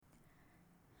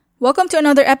Welcome to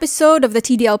another episode of the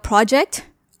TDL Project,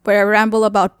 where I ramble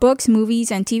about books,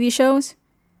 movies, and TV shows.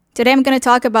 Today I'm going to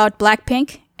talk about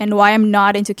Blackpink and why I'm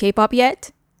not into K-pop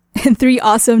yet, and 3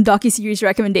 awesome docuseries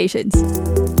recommendations.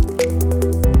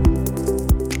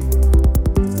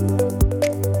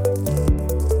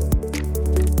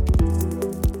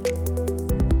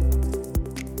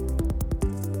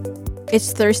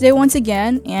 It's Thursday once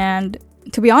again, and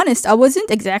to be honest, I wasn't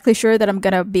exactly sure that I'm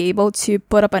gonna be able to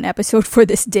put up an episode for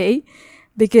this day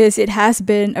because it has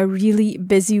been a really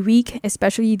busy week,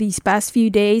 especially these past few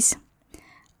days.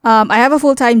 I have a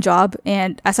full-time job,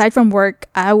 and aside from work,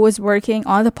 I was working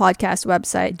on the podcast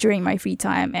website during my free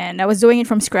time, and I was doing it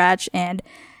from scratch, and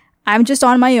I'm just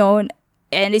on my own,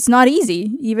 and it's not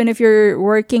easy. Even if you're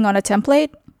working on a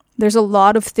template, there's a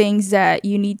lot of things that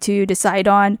you need to decide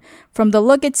on, from the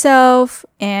look itself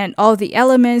and all the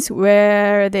elements,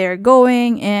 where they're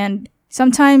going. And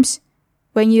sometimes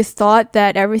when you thought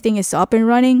that everything is up and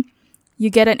running, you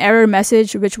get an error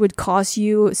message which would cause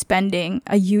you spending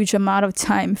a huge amount of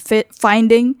time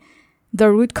finding the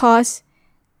root cause.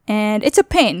 And it's a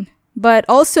pain, but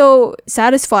also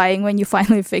satisfying when you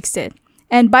finally fixed it.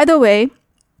 And by the way,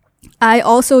 I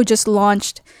also just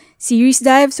launched Series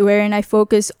Dives, wherein I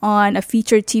focus on a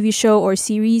featured TV show or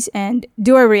series and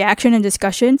do a reaction and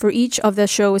discussion for each of the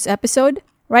show's episode.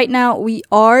 Right now, we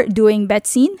are doing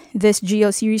Betseen, this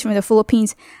GL series from the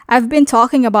Philippines. I've been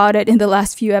talking about it in the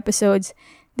last few episodes.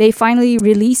 They finally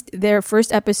released their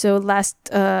first episode last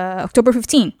October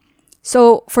 15.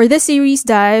 So for this series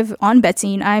dive on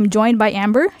Betseen, I'm joined by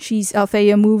Amber. She's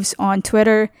Althea Moves on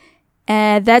Twitter.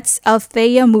 And that's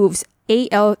Althea Moves.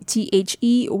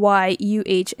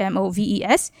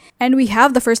 ALTHEYUHMOVES. And we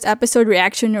have the first episode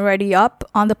reaction already up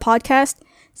on the podcast.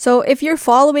 So if you're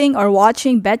following or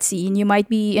watching Betseen, you might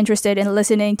be interested in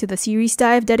listening to the series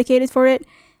dive dedicated for it.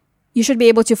 You should be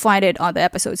able to find it on the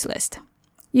episodes list.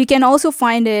 You can also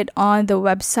find it on the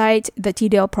website,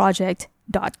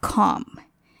 thetdlproject.com.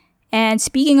 And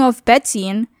speaking of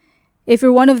Betseen, if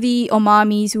you're one of the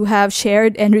omamis who have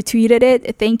shared and retweeted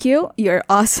it, thank you. You're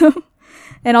awesome.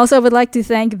 And also, I would like to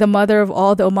thank the mother of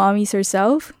all the omamis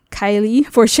herself, Kylie,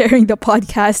 for sharing the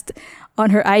podcast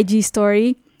on her IG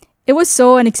story. It was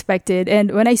so unexpected,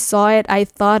 and when I saw it, I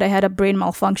thought I had a brain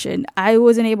malfunction. I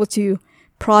wasn't able to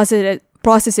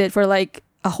process it for like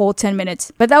a whole 10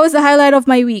 minutes. But that was the highlight of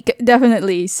my week,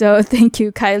 definitely. So thank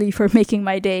you, Kylie, for making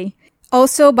my day.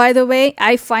 Also, by the way,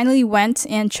 I finally went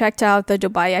and checked out the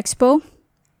Dubai Expo.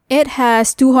 It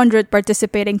has 200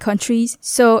 participating countries,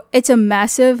 so it's a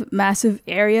massive, massive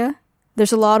area.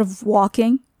 There's a lot of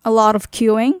walking, a lot of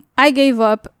queuing. I gave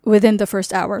up within the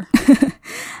first hour.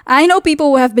 I know people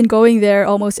who have been going there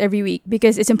almost every week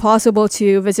because it's impossible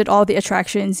to visit all the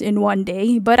attractions in one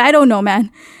day, but I don't know,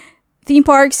 man. Theme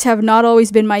parks have not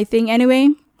always been my thing anyway.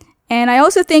 And I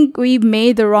also think we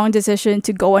made the wrong decision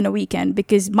to go on a weekend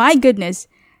because, my goodness,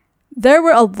 there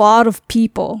were a lot of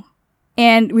people.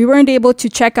 And we weren't able to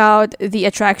check out the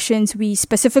attractions we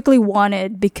specifically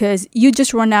wanted because you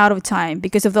just run out of time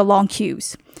because of the long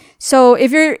queues. So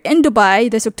if you're in Dubai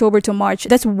this October to March,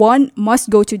 that's one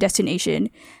must-go-to destination.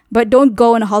 But don't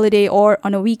go on a holiday or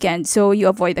on a weekend so you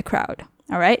avoid the crowd.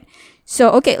 All right?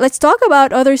 So, okay, let's talk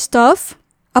about other stuff.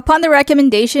 Upon the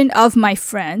recommendation of my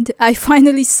friend, I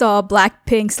finally saw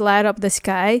Blackpink's Light Up the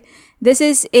Sky. This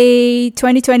is a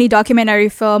 2020 documentary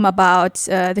film about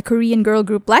the Korean girl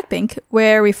group Blackpink,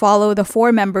 where we follow the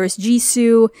 4 members,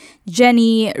 Jisoo,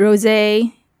 Jennie,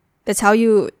 Rosé. That's how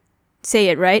you say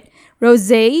it, right?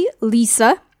 Rosé,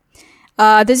 Lisa.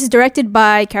 This is directed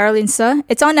by Caroline Suh.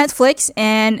 It's on Netflix,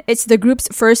 and it's the group's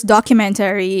first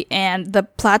documentary and the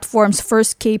platform's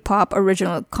first K-pop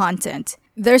original content.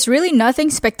 There's really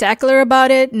nothing spectacular about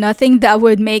it, nothing that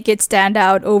would make it stand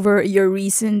out over your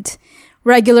recent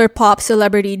regular pop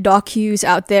celebrity docus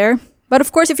out there. But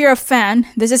of course, if you're a fan,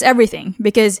 this is everything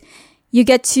because you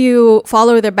get to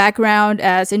follow their background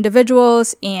as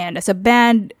individuals and as a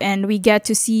band, and we get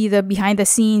to see the behind the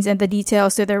scenes and the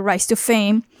details to their rise to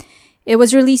fame. It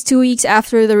was released 2 weeks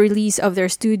after the release of their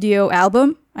studio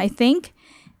album, I think.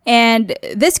 And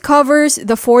this covers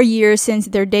the 4 years since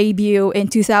their debut in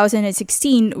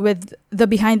 2016 with the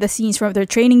behind the scenes from their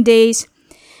training days,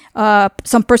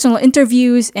 some personal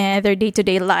interviews, and their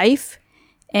day-to-day life.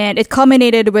 And it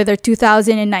culminated with their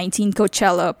 2019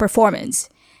 Coachella performance.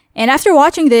 And after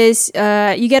watching this,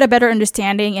 you get a better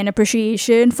understanding and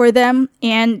appreciation for them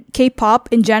and K-pop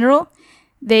in general.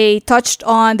 They touched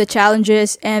on the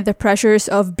challenges and the pressures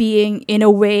of being, in a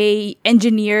way,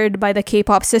 engineered by the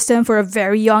K-pop system for a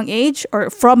very young age,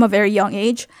 or from a very young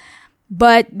age.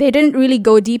 But they didn't really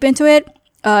go deep into it,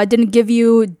 didn't give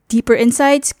you deeper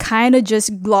insights, kind of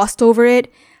just glossed over it.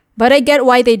 But I get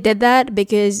why they did that,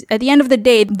 because at the end of the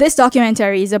day, this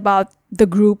documentary is about the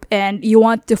group and you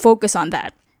want to focus on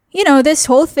that. You know, this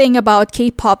whole thing about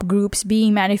K-pop groups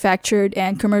being manufactured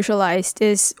and commercialized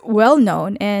is well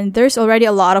known, and there's already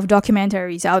a lot of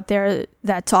documentaries out there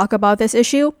that talk about this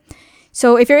issue.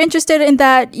 So if you're interested in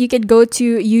that, you can go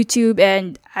to YouTube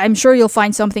and I'm sure you'll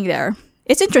find something there.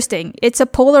 It's interesting. It's a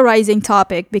polarizing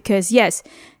topic because yes,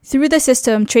 through the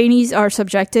system, trainees are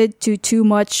subjected to too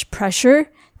much pressure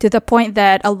to the point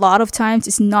that a lot of times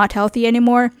it's not healthy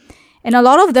anymore. And a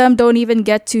lot of them don't even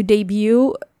get to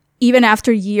debut even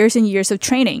after years and years of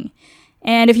training.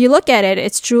 And if you look at it,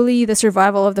 it's truly the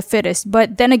survival of the fittest.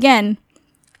 But then again,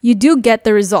 you do get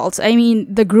the results. I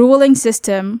mean, that grueling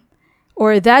system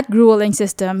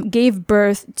gave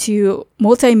birth to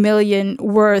multi-million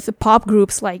worth pop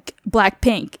groups like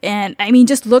Blackpink. And I mean,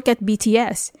 just look at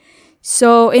BTS.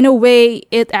 So in a way,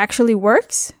 it actually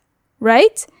works,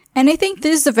 right? And I think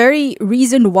this is the very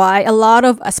reason why a lot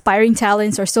of aspiring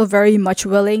talents are still very much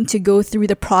willing to go through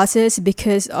the process,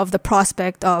 because of the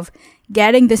prospect of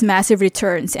getting this massive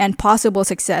returns and possible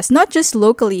success, not just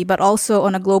locally, but also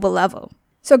on a global level.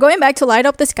 So going back to Light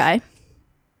Up the Sky,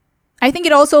 I think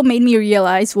it also made me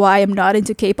realize why I'm not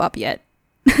into K-pop yet.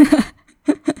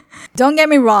 Don't get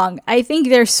me wrong, I think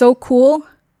they're so cool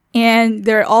and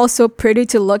they're also pretty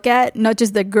to look at, not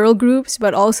just the girl groups,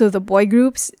 but also the boy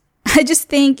groups. I just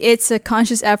think it's a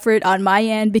conscious effort on my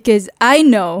end because I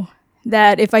know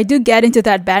that if I do get into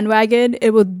that bandwagon, it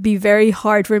would be very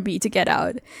hard for me to get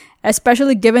out,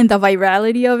 especially given the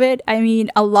virality of it. I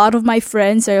mean, a lot of my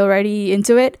friends are already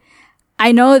into it.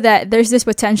 I know that there's this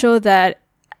potential that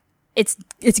it's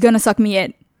gonna suck me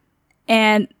in.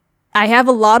 And I have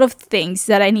a lot of things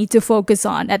that I need to focus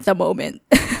on at the moment.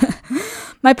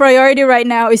 My priority right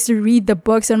now is to read the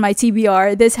books on my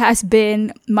TBR. This has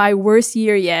been my worst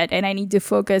year yet, and I need to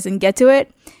focus and get to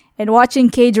it. And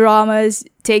watching K-dramas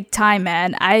take time,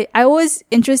 man. I was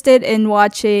interested in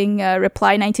watching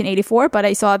Reply 1984, but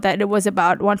I saw that it was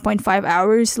about 1.5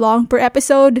 hours long per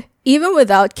episode. Even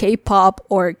without K-pop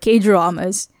or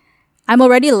K-dramas, I'm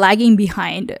already lagging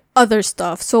behind other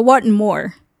stuff. So what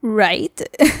more, right?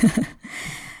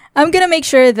 I'm gonna make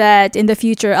sure that in the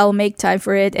future I'll make time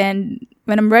for it, and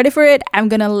when I'm ready for it, I'm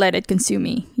gonna let it consume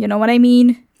me. You know what I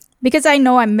mean? Because I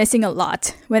know I'm missing a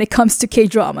lot when it comes to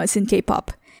K-dramas and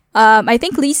K-pop. I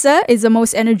think Lisa is the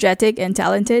most energetic and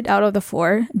talented out of the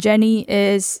four. Jennie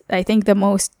is, I think, the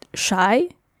most shy.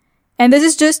 And this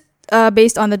is just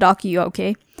based on the docu,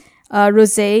 okay?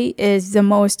 Rosé is the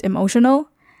most emotional.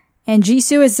 And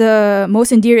Jisoo is the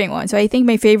most endearing one. So I think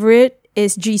my favorite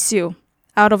is Jisoo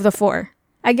out of the four.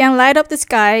 Again, Light Up the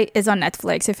Sky is on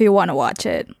Netflix if you want to watch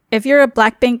it. If you're a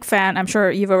Blackpink fan, I'm sure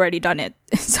you've already done it.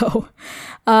 So,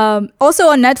 also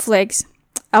on Netflix,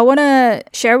 I want to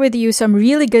share with you some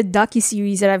really good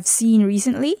docuseries that I've seen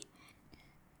recently.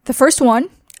 The first one,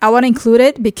 I want to include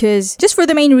it because just for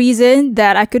the main reason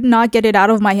that I could not get it out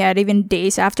of my head even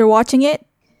days after watching it.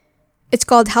 It's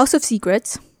called House of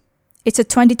Secrets. It's a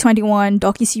 2021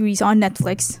 docuseries on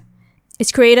Netflix.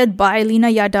 It's created by Lina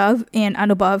Yadav and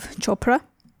Anubhav Chopra.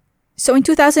 So in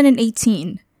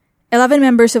 2018, 11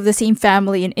 members of the same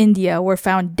family in India were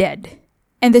found dead.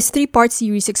 And this 3-part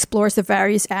series explores the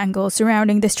various angles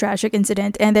surrounding this tragic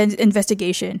incident and then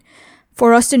investigation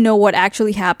for us to know what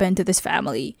actually happened to this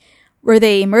family. Were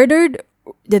they murdered?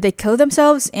 Did they kill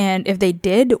themselves? And if they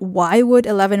did, why would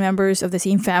 11 members of the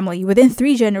same family within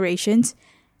 3 generations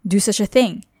do such a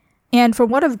thing? And from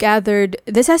what I've gathered,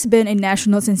 this has been a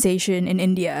national sensation in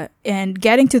India, and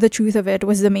getting to the truth of it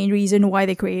was the main reason why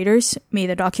the creators made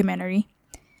the documentary.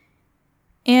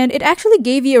 And it actually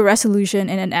gave you a resolution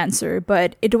and an answer,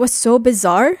 but it was so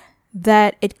bizarre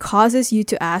that it causes you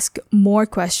to ask more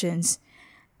questions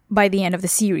by the end of the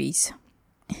series.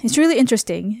 It's really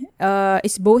interesting.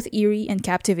 It's both eerie and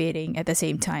captivating at the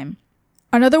same time.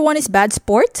 Another one is Bad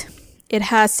Sport. It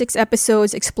has 6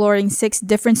 episodes exploring 6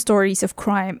 different stories of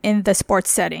crime in the sports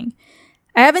setting.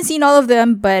 I haven't seen all of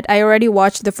them, but I already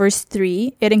watched the first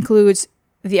 3. It includes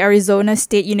the Arizona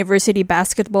State University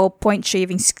basketball point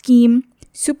shaving scheme,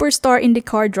 superstar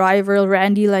IndyCar driver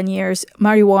Randy Lanier's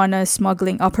marijuana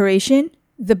smuggling operation,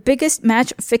 the biggest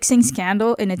match-fixing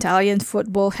scandal in Italian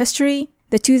football history,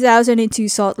 the 2002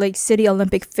 Salt Lake City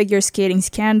Olympic figure skating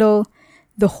scandal,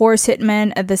 the horse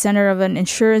hitman at the center of an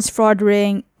insurance fraud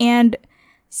ring, and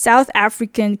South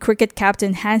African cricket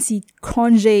captain Hansie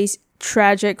Cronje's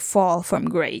tragic fall from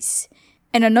grace.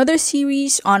 And another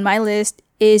series on my list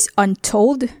is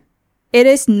Untold. It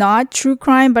is not true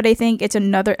crime, but I think it's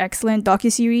another excellent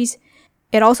docuseries.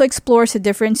 It also explores a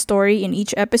different story in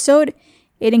each episode.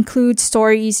 It includes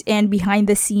stories and behind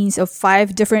the scenes of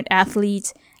 5 different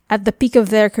athletes, at the peak of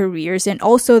their careers and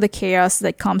also the chaos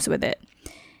that comes with it.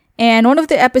 And one of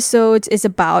the episodes is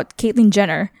about Caitlyn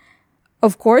Jenner.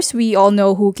 Of course, we all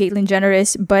know who Caitlyn Jenner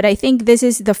is, but I think this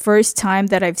is the first time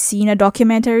that I've seen a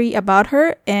documentary about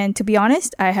her. And to be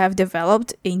honest, I have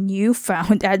developed a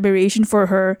newfound admiration for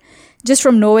her just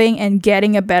from knowing and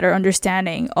getting a better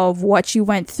understanding of what she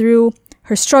went through,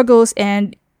 her struggles,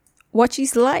 and what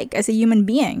she's like as a human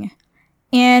being.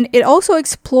 And it also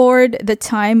explored the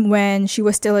time when she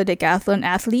was still a decathlon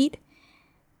athlete.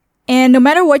 And no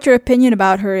matter what your opinion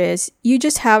about her is, you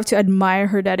just have to admire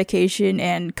her dedication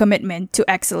and commitment to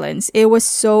excellence. It was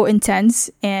so intense,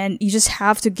 and you just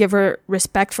have to give her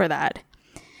respect for that.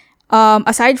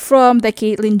 Aside from the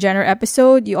Caitlyn Jenner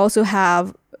episode, you also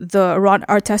have the Ron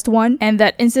Artest one, and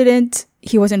that incident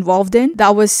he was involved in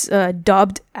that was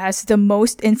dubbed as the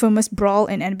most infamous brawl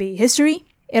in NBA history.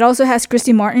 It also has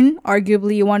Christy Martin,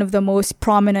 arguably one of the most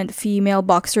prominent female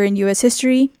boxer in US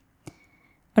history.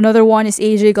 Another one is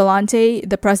AJ Galante,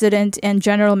 the president and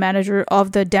general manager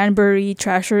of the Danbury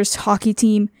Trashers hockey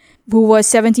team, who was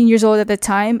 17 years old at the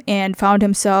time and found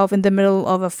himself in the middle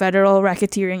of a federal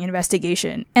racketeering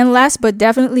investigation. And last but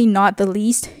definitely not the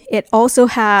least, it also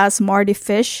has Mardy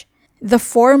Fish, the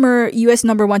former US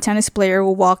 #1 tennis player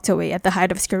who walked away at the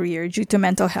height of his career due to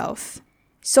mental health.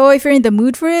 So if you're in the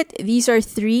mood for it, these are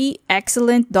 3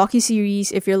 excellent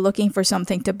docuseries if you're looking for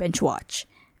something to binge watch.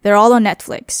 They're all on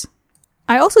Netflix.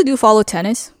 I also do follow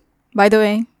tennis, by the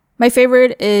way. My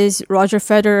favorite is Roger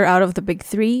Federer out of the big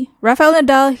 3. Rafael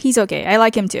Nadal, he's okay. I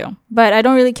like him too. But I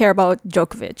don't really care about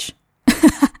Djokovic.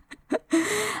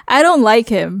 I don't like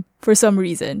him for some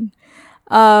reason.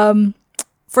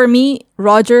 For me,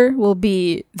 Roger will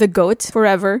be the GOAT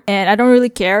forever. And I don't really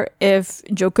care if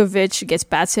Djokovic gets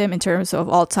past him in terms of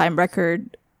all-time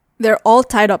record. They're all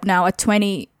tied up now at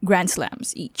 20 Grand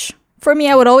Slams each. For me,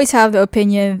 I would always have the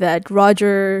opinion that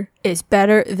Roger is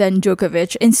better than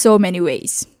Djokovic in so many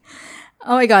ways.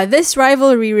 Oh my god, this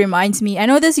rivalry reminds me, I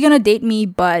know this is gonna date me,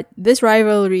 but this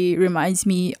rivalry reminds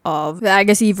me of the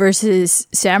Agassi versus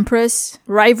Sampras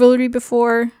rivalry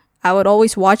before. I would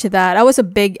always watch that. I was a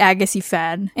big Agassi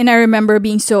fan, and I remember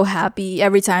being so happy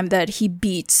every time that he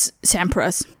beats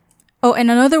Sampras. Oh, and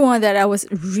another one that I was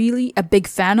really a big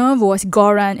fan of was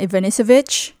Goran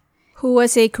Ivanisevic, who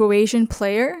was a Croatian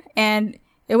player, and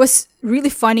it was really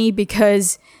funny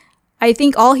because I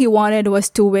think all he wanted was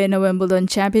to win a Wimbledon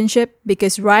championship,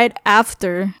 because right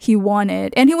after he won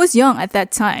it, and he was young at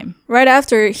that time, right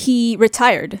after he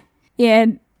retired.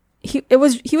 And he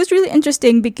was really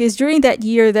interesting because during that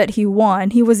year that he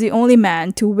won, he was the only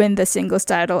man to win the singles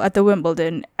title at the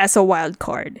Wimbledon as a wild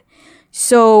card.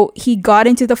 So he got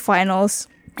into the finals.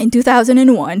 In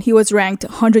 2001, he was ranked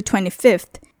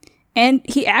 125th. And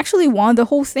he actually won the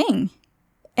whole thing.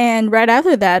 And right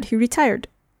after that, he retired.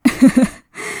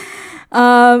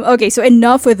 Okay, so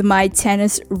enough with my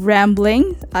tennis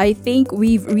rambling. I think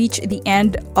we've reached the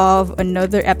end of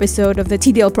another episode of the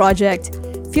TDL Project.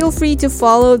 Feel free to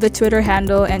follow the Twitter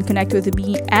handle and connect with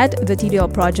me at the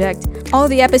TDL Project. All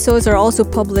the episodes are also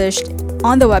published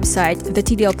on the website,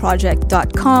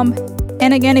 thetdlproject.com.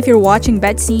 And again, if you're watching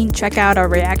Bet Scene, check out our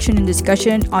reaction and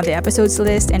discussion on the episodes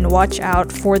list and watch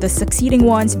out for the succeeding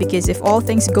ones, because if all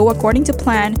things go according to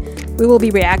plan, we will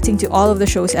be reacting to all of the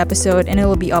show's episode and it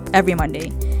will be up every Monday.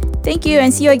 Thank you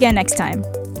and see you again next time.